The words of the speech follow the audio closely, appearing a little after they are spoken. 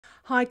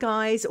Hi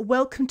guys,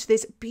 welcome to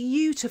this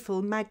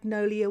beautiful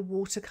Magnolia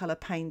watercolour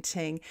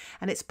painting,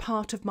 and it's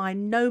part of my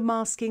no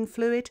masking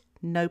fluid,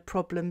 no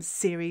problems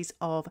series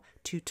of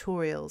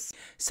tutorials.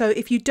 So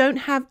if you don't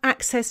have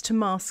access to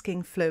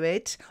masking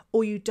fluid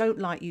or you don't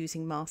like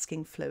using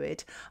masking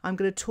fluid, I'm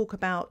going to talk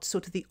about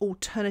sort of the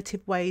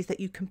alternative ways that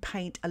you can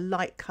paint a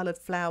light coloured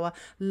flower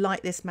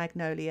like this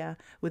magnolia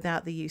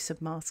without the use of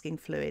masking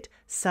fluid.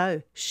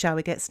 So shall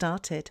we get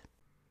started?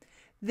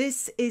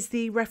 This is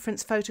the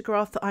reference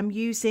photograph that I'm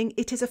using.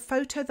 It is a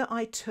photo that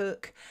I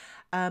took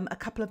a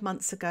couple of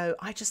months ago.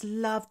 I just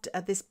loved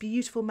this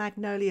beautiful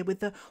magnolia with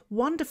the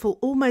wonderful,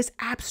 almost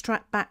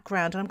abstract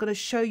background. And I'm going to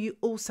show you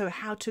also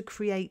how to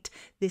create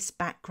this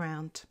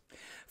background.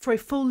 For a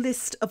full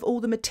list of all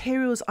the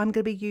materials I'm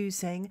going to be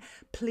using,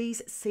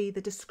 please see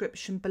the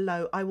description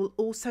below. I will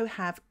also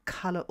have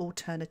colour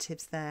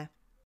alternatives there.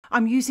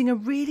 I'm using a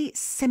really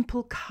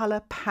simple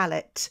colour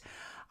palette.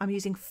 I'm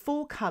using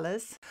 4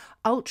 colours: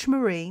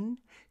 Ultramarine,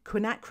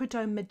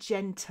 Quinacridone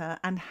Magenta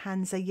and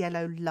Hansa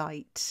Yellow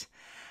Light.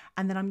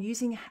 And then I'm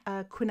using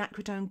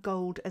Quinacridone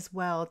Gold as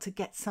well to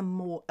get some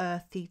more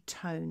earthy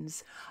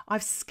tones.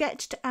 I've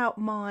sketched out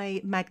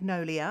my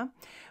magnolia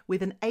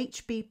with an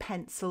HB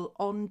pencil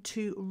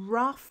onto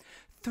rough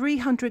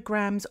 300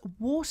 grams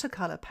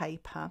watercolour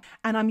paper,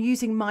 and I'm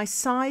using my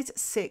size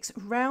 6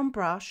 round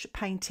brush,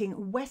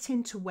 painting wet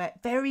into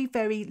wet, very,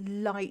 very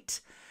light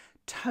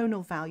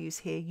tonal values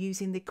here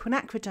using the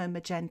Quinacridone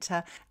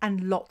Magenta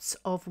and lots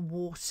of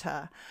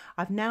water.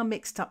 I've now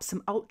mixed up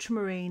some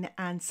ultramarine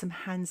and some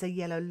Hansa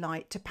Yellow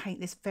Light to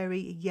paint this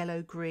very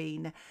yellow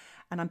green,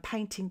 and I'm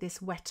painting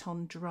this wet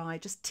on dry,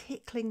 just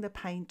tickling the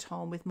paint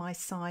on with my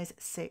size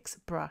 6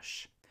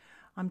 brush.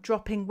 I'm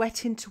dropping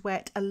wet into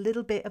wet a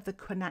little bit of the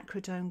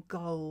Quinacridone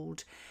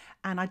Gold,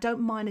 and I don't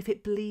mind if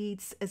it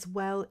bleeds as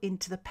well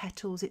into the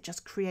petals. It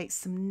just creates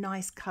some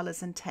nice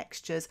colours and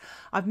textures.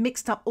 I've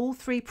mixed up all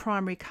 3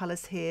 primary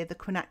colours here, the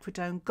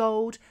Quinacridone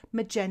Gold,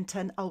 Magenta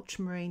and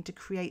Ultramarine, to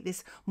create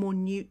this more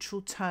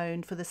neutral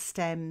tone for the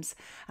stems.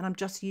 And I'm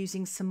just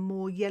using some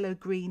more yellow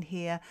green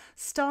here,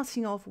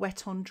 starting off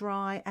wet on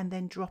dry and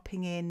then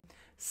dropping in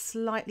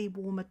slightly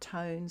warmer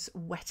tones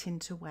wet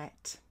into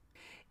wet.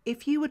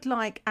 If you would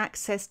like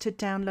access to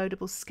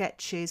downloadable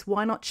sketches,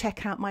 why not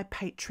check out my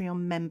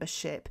Patreon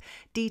membership?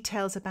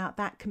 Details about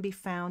that can be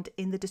found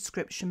in the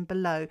description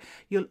below.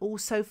 You'll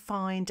also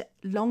find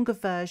longer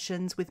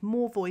versions with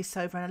more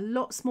voiceover and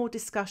lots more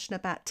discussion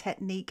about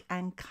technique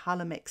and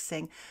colour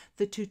mixing.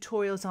 The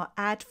tutorials are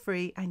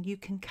ad-free and you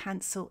can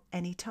cancel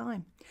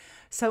anytime.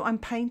 So I'm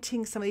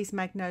painting some of these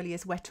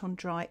magnolias wet on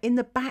dry in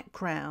the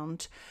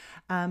background,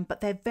 but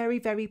they're very,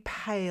 very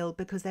pale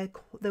because they're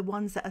the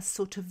ones that are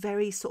sort of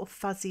very sort of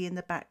fuzzy in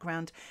the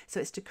background. So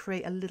it's to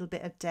create a little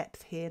bit of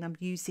depth here, and I'm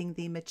using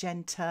the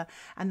magenta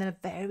and then a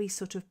very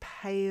sort of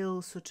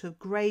pale sort of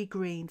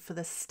grey-green for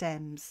the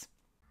stems.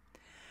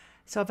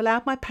 So I've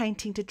allowed my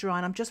painting to dry,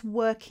 and I'm just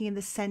working in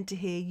the centre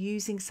here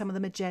using some of the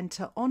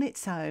magenta on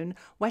its own,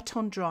 wet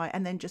on dry,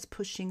 and then just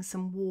pushing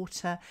some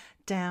water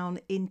down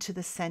into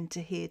the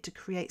centre here to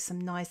create some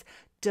nice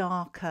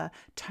darker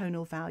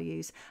tonal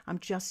values. I'm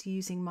just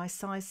using my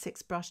size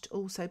 6 brush to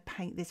also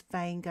paint this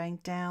vein going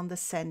down the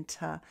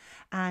centre,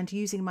 and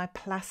using my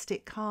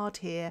plastic card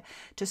here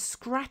to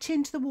scratch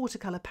into the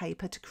watercolour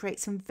paper to create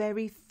some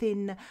very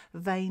thin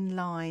vein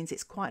lines.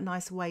 It's quite a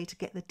nice way to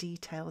get the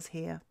details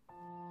here.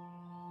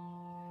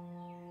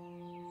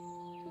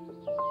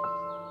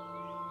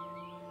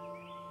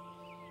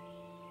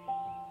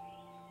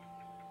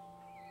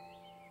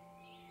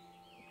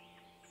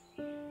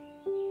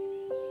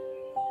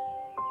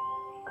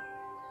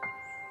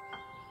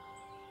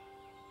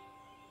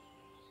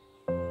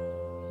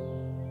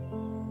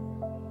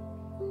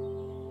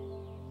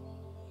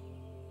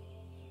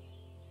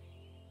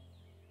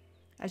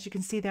 As you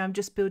can see there, I'm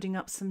just building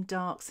up some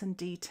darks and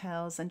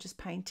details and just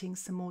painting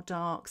some more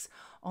darks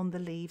on the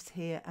leaves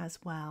here as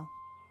well.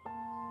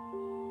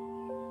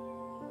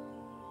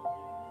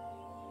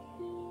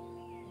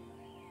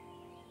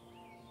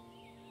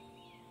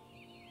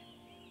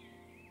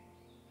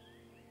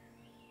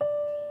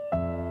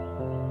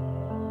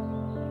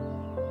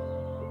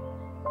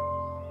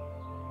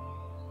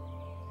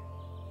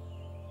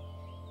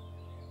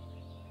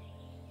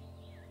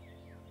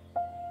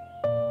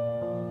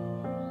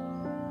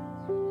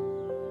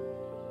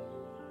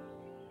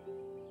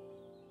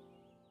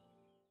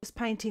 Just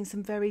painting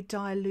some very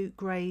dilute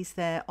greys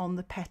there on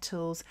the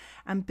petals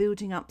and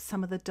building up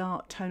some of the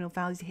dark tonal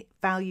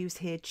values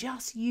here,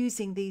 just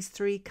using these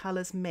 3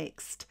 colours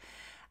mixed.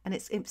 And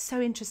it's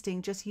so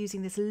interesting, just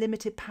using this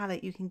limited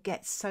palette you can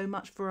get so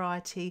much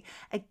variety,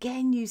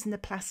 again using the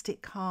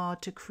plastic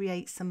card to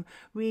create some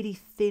really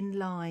thin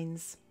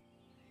lines.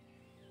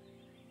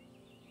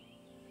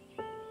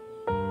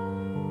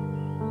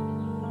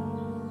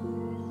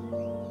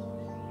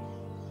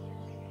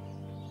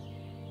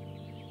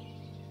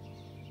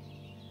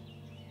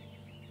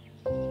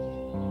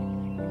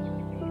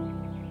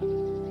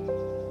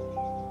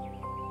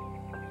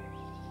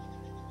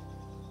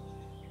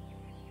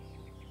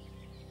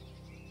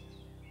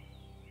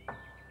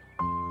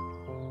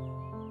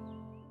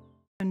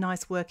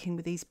 nice working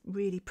with these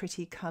really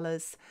pretty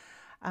colours.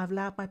 I've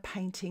allowed my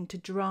painting to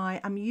dry.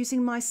 I'm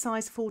using my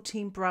size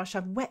 14 brush.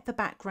 I've wet the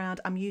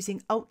background. I'm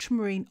using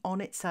Ultramarine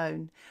on its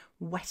own,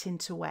 wet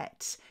into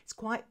wet. It's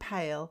quite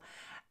pale,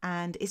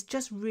 and it's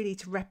just really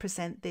to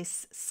represent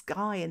this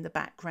sky in the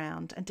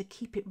background and to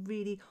keep it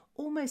really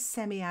almost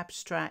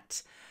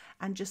semi-abstract,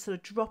 and just sort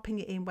of dropping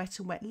it in wet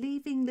and wet,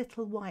 leaving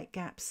little white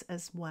gaps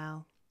as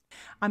well.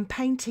 I'm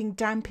painting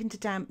damp into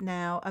damp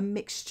now, a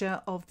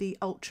mixture of the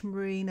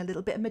ultramarine, a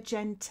little bit of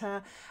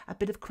magenta, a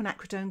bit of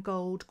quinacridone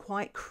gold,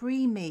 quite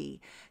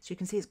creamy. So you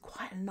can see it's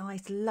quite a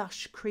nice,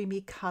 lush,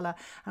 creamy colour.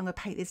 I'm going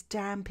to paint this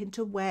damp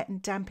into wet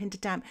and damp into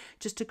damp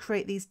just to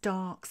create these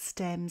dark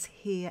stems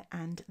here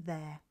and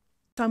there.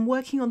 So I'm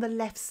working on the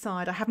left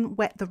side. I haven't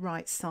wet the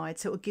right side,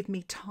 so it will give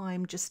me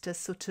time just to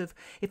sort of,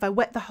 if I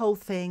wet the whole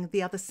thing,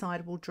 the other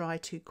side will dry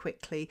too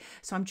quickly.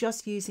 So I'm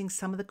just using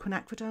some of the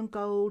quinacridone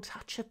gold,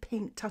 touch of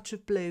pink, touch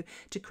of blue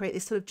to create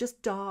this sort of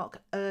just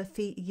dark,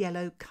 earthy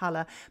yellow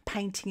colour,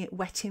 painting it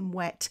wet in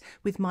wet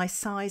with my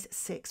size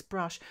 6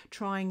 brush,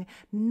 trying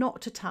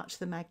not to touch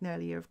the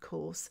magnolia, of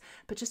course,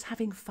 but just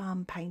having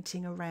fun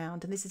painting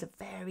around. And this is a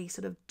very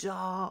sort of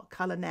dark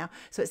colour now.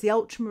 So it's the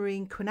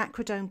ultramarine,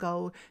 quinacridone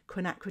gold,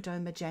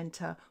 quinacridone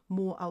magenta,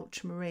 more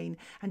ultramarine,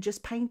 and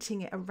just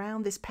painting it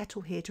around this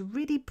petal here to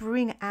really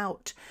bring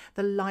out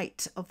the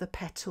light of the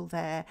petal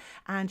there,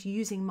 and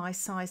using my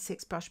size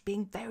 6 brush,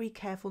 being very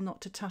careful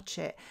not to touch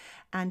it,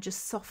 and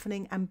just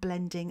softening and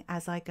blending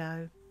as I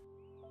go.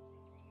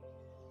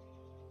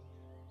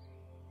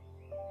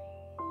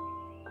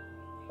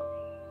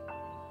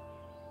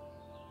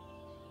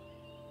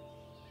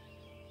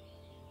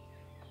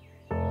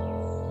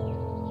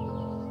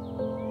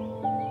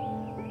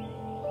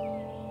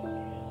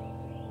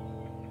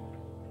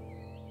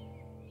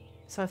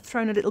 So I've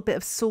thrown a little bit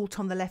of salt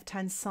on the left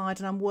hand side,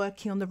 and I'm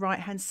working on the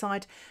right hand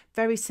side.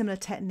 Very similar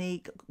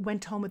technique.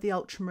 Went on with the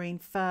ultramarine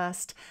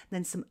first,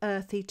 then some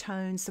earthy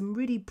tones, some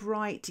really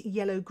bright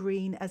yellow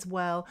green as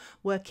well,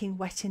 working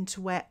wet into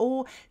wet,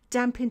 or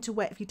damp into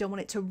wet if you don't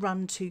want it to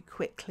run too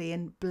quickly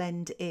and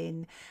blend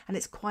in. And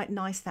it's quite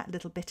nice, that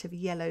little bit of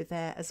yellow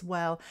there as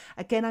well.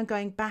 Again, I'm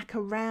going back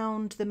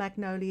around the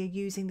magnolia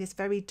using this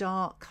very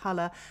dark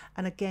colour,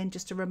 and again,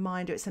 just a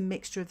reminder, it's a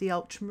mixture of the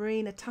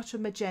ultramarine, a touch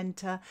of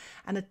magenta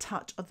and a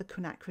touch of the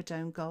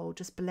quinacridone gold,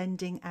 just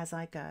blending as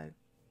I go.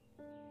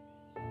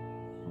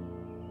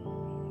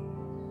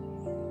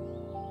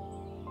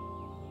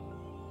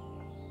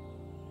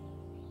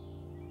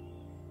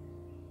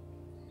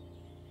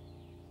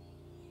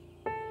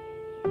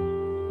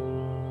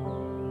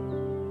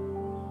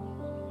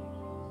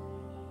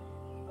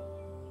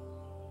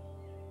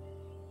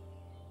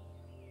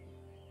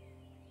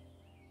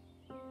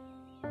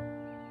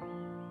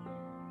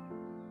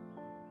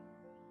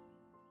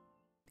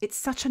 It's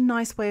such a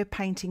nice way of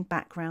painting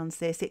backgrounds,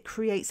 this. It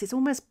creates, it's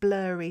almost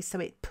blurry, so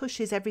it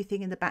pushes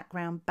everything in the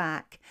background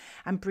back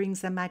and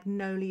brings the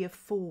magnolia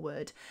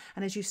forward.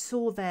 And as you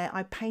saw there,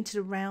 I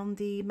painted around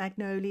the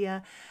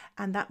magnolia,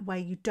 and that way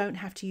you don't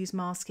have to use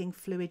masking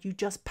fluid. You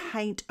just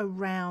paint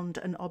around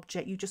an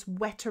object, you just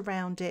wet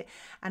around it.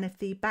 And if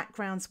the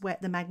background's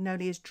wet, the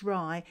magnolia is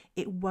dry,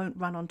 it won't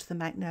run onto the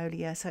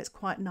magnolia. So it's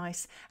quite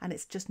nice, and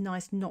it's just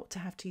nice not to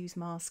have to use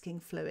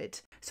masking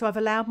fluid. So I've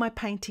allowed my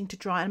painting to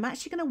dry, and I'm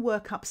actually going to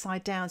work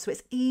upside down so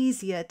it's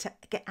easier to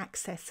get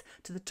access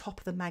to the top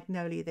of the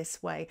magnolia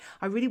this way.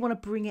 I really want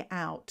to bring it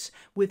out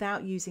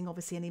without using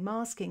obviously any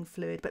masking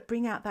fluid, but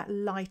bring out that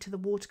light of the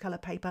watercolour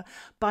paper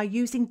by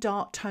using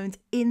dark tones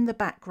in the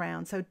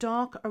background. So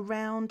dark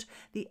around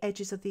the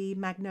edges of the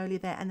magnolia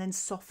there, and then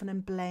soften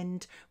and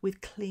blend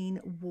with clean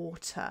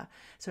water.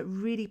 So it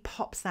really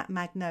pops that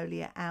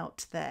magnolia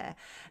out there.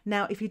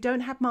 Now, if you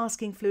don't have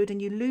masking fluid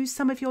and you lose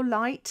some of your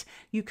light,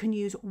 you can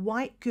use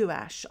white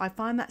gouache. I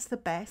find that's the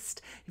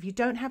best. If you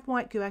don't have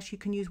white gouache, you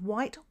can use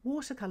white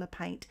watercolour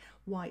paint,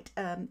 white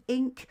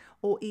ink,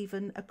 or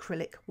even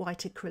white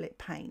acrylic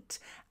paint,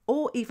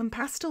 or even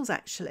pastels,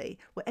 actually,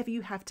 whatever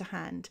you have to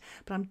hand.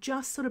 But I'm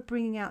just sort of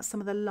bringing out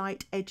some of the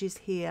light edges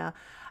here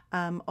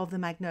of the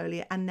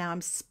magnolia, and now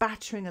I'm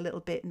spattering a little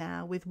bit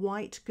now with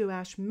white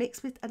gouache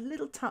mixed with a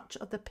little touch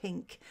of the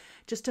pink,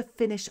 just to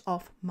finish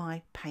off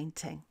my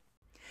painting.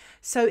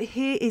 So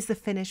here is the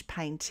finished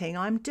painting.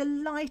 I'm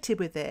delighted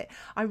with it.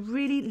 I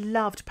really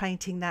loved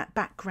painting that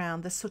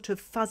background, the sort of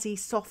fuzzy,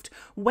 soft,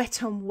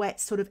 wet on wet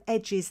sort of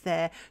edges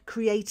there,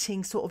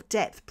 creating sort of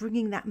depth,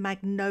 bringing that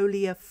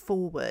magnolia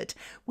forward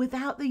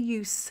without the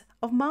use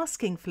of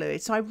masking fluid.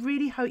 So I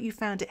really hope you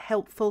found it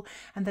helpful,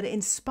 and that it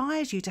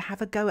inspires you to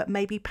have a go at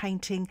maybe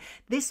painting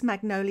this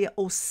magnolia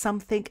or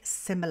something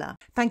similar.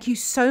 Thank you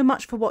so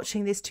much for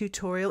watching this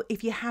tutorial.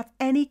 If you have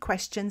any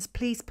questions,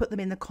 please put them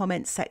in the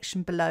comments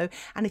section below.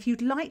 And if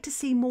you'd like to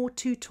see more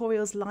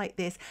tutorials like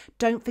this,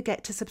 don't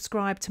forget to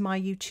subscribe to my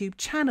YouTube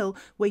channel,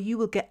 where you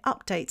will get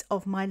updates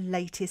of my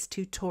latest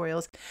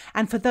tutorials.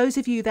 And for those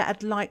of you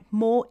that would like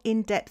more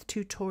in-depth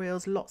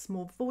tutorials, lots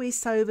more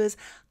voiceovers,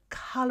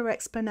 colour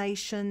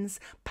explanations,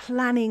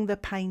 planning the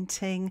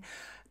painting,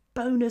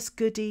 bonus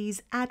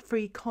goodies,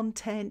 ad-free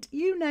content,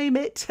 you name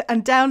it,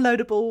 and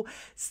downloadable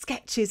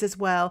sketches as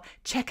well.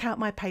 Check out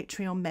my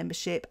Patreon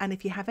membership, and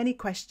if you have any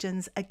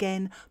questions,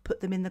 again,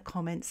 put them in the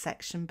comments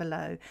section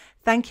below.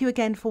 Thank you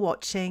again for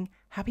watching.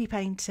 Happy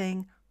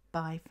painting.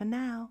 Bye for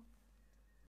now.